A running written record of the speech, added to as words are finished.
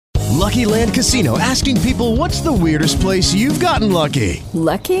Lucky Land Casino, asking people, what's the weirdest place you've gotten lucky?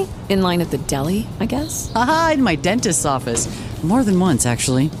 Lucky? In line at the deli, I guess? Aha, in my dentist's office. More than once,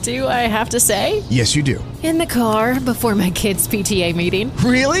 actually. Do I have to say? Yes, you do. In the car before my kids' PTA meeting.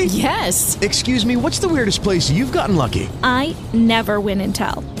 Really? Yes. Excuse me, what's the weirdest place you've gotten lucky? I never win and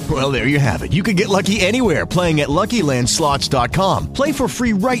tell. Well, there you have it. You can get lucky anywhere, playing at LuckyLandSlots.com. Play for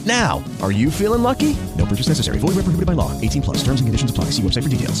free right now. Are you feeling lucky? No purchase necessary. Void where prohibited by law. 18 plus. Terms and conditions apply. See website for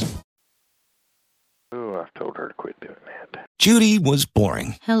details. Oh, I've told her to quit doing that. Judy was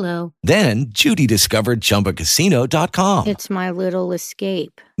boring. Hello. Then Judy discovered ChumbaCasino.com. It's my little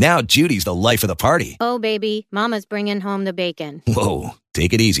escape. Now Judy's the life of the party. Oh, baby, mama's bringing home the bacon. Whoa,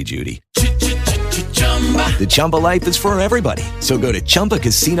 take it easy, Judy. The Chumba life is for everybody. So go to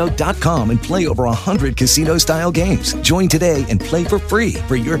ChumbaCasino.com and play over 100 casino-style games. Join today and play for free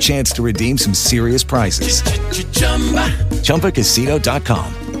for your chance to redeem some serious prizes.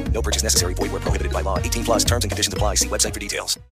 ChumbaCasino.com. No purchase necessary. Void where prohibited by law. 18 plus terms and conditions apply. See website for details.